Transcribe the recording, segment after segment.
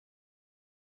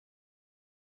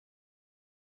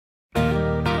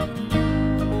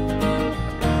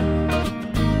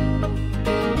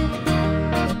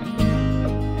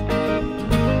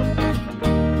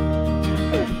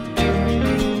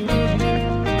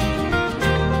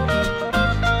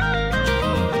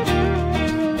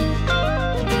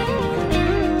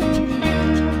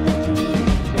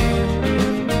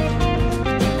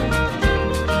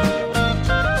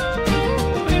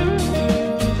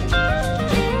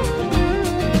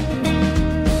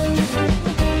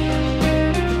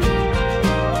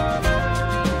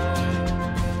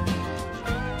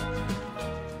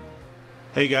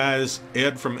Hey guys,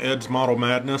 Ed from Ed's Model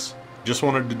Madness. Just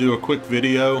wanted to do a quick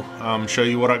video, show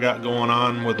you what I got going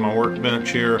on with my workbench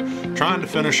here. Trying to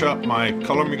finish up my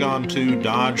Color Me Gone 2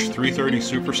 Dodge 330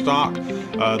 Super Stock.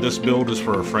 This build is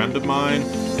for a friend of mine,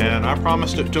 and I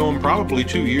promised it to him probably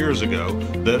 2 years ago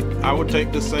that I would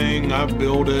take this thing, I'd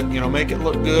build it, make it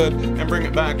look good, and bring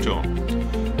it back to him.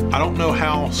 I don't know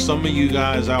how some of you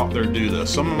guys out there do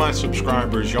this. Some of my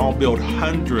subscribers, y'all build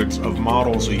hundreds of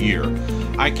models a year.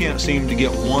 I can't seem to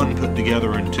get one put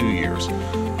together in 2 years.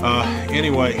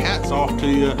 Anyway, hats off to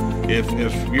you if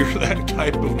you're that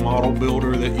type of model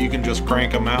builder that you can just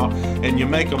crank them out and you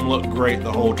make them look great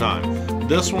the whole time.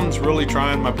 This one's really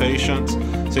trying my patience.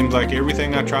 Seems like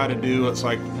everything I try to do, it's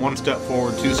like one step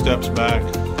forward, 2 steps back.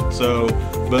 So,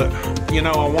 but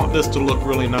I want this to look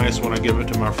really nice when I give it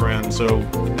to my friend, so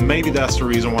maybe that's the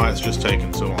reason why it's just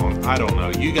taking so long. I don't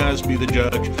know. You guys be the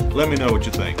judge. Let me know what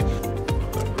you think.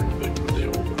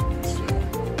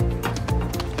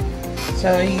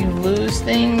 So you lose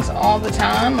things all the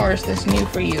time, or is this new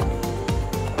for you?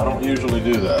 I don't usually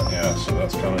do that, yeah, so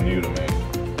that's kind of new to me. I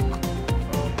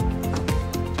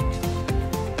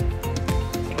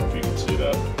don't know if you can see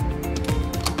that.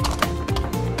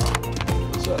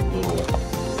 It's that little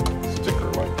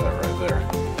sticker like that right there.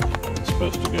 It's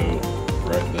supposed to go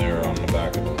right there on the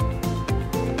back of the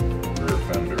rear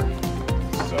fender.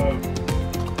 It's a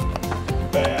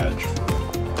badge for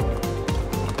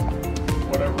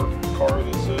whatever car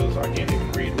this is. I can't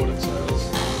even read what it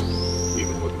says,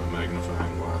 even with my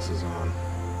magnifying glasses on.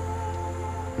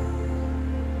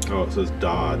 Oh, it says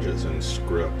Dodge, it's in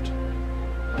script.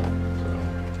 So,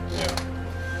 yeah.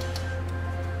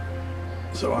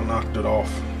 So I knocked it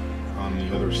off on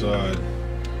the other side.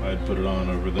 I had put it on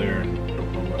over there and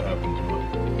don't know what happened to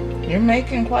it. You're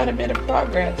making quite a bit of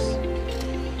progress.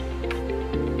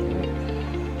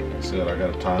 Like I said, I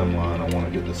got a timeline. I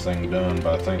want to get this thing done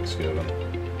by Thanksgiving.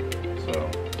 So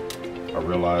I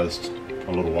realized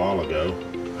a little while ago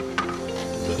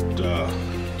that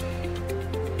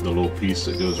the little piece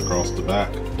that goes across the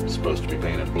back is supposed to be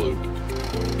painted blue.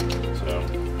 So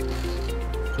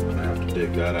I'm gonna have to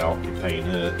dig that out and paint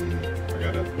it. And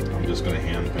I'm just gonna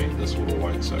hand paint this little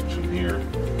white section here.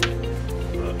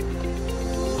 But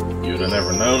you'd have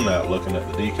never known that looking at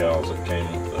the decals that came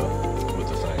with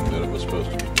the thing, that it was supposed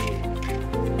to be.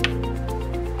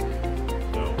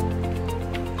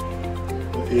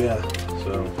 Yeah,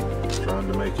 so trying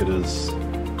to make it as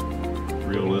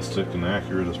realistic and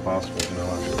accurate as possible. I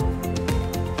should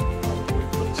probably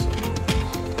put some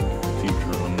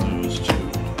future on those too.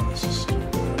 This is still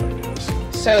good, I guess.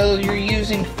 So you're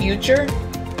using future?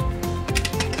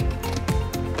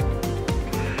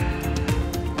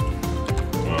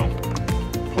 Well,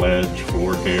 Pledge,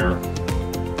 Floor Care.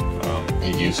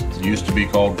 It used to be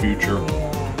called Future.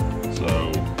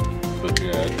 So, but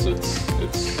yeah, it's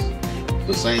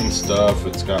the same stuff.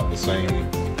 It's got the same,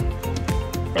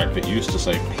 in fact it used to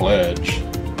say Pledge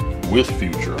with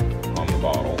Future on the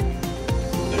bottle.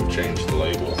 They've changed the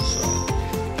label. So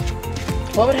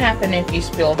what would happen if you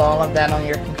spilled all of that on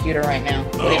your computer right now?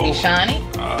 Would it be shiny?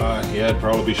 Yeah, it'd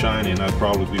probably be shiny and I'd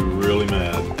probably be really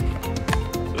mad.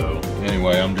 So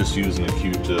anyway, I'm just using a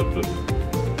Q-tip and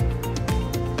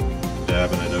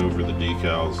dabbing it over the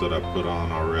decals that I put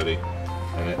on already.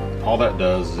 And all that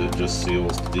does is it just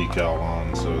seals the decal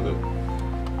on so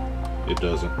that it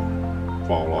doesn't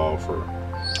fall off or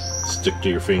stick to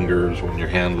your fingers when you're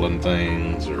handling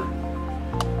things. Or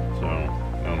so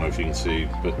I don't know if you can see,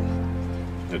 but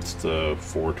it's the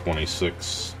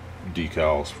 426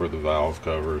 decals for the valve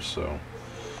covers. So,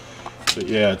 but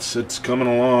yeah, it's coming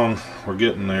along. We're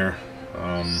getting there.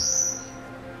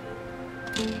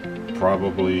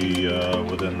 Probably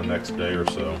within the next day or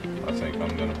so, I think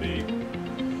I'm going to be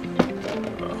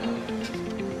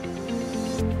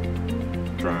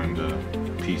trying to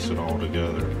piece it all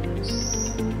together.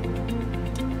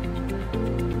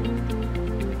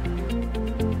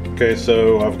 Okay,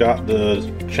 so I've got the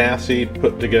chassis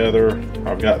put together.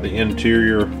 I've got the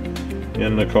interior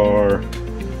in the car.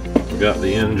 I've got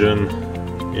the engine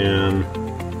in.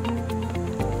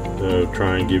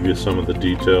 Try and give you some of the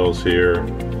details here.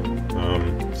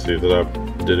 See that I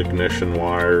did ignition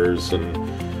wires and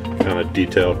kind of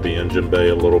detailed the engine bay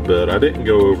a little bit. I didn't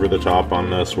go over the top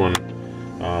on this one,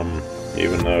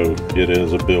 even though it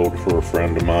is a build for a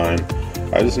friend of mine.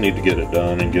 I just need to get it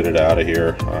done and get it out of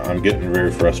here. I'm getting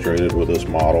very frustrated with this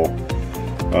model.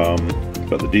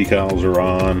 But the decals are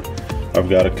on. I've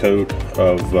got a coat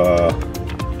of,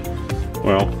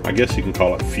 well, I guess you can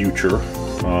call it Future.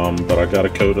 But I got a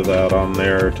coat of that on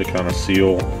there to kind of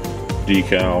seal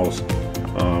decals.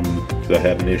 I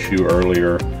had an issue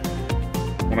earlier.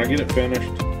 When I get it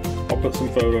finished, I'll put some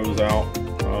photos out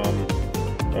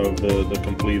of the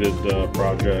completed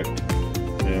project,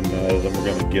 and then we're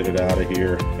going to get it out of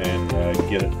here and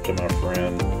get it to my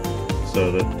friend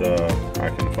so that I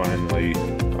can finally,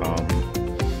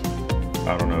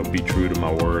 I don't know, be true to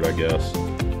my word, I guess.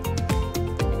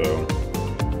 So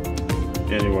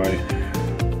anyway,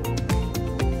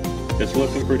 it's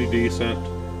looking pretty decent,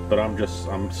 but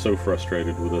I'm so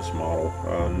frustrated with this model.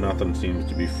 Nothing seems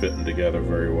to be fitting together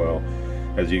very well.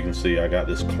 As you can see, I got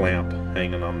this clamp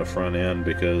hanging on the front end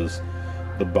because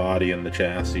the body and the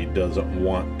chassis doesn't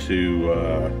want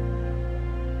to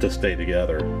stay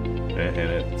together,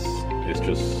 and it's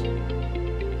just, I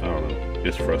don't know,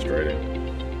 it's frustrating.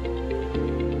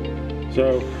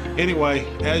 So anyway,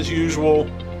 as usual,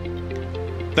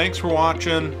 thanks for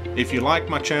watching. If you like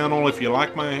my channel, if you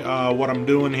like my what I'm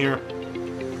doing here,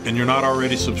 and you're not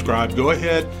already subscribed, go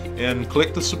ahead and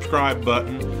click the subscribe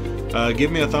button.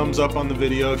 Give me a thumbs up on the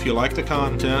video if you like the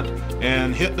content,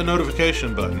 and hit the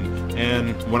notification button.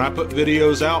 And when I put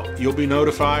videos out, you'll be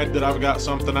notified that I've got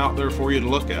something out there for you to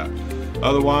look at.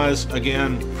 Otherwise,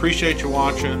 again, appreciate you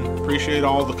watching. Appreciate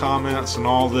all the comments and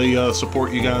all the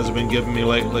support you guys have been giving me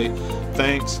lately.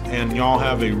 Thanks, and y'all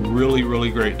have a really,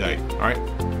 really great day. All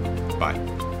right, bye.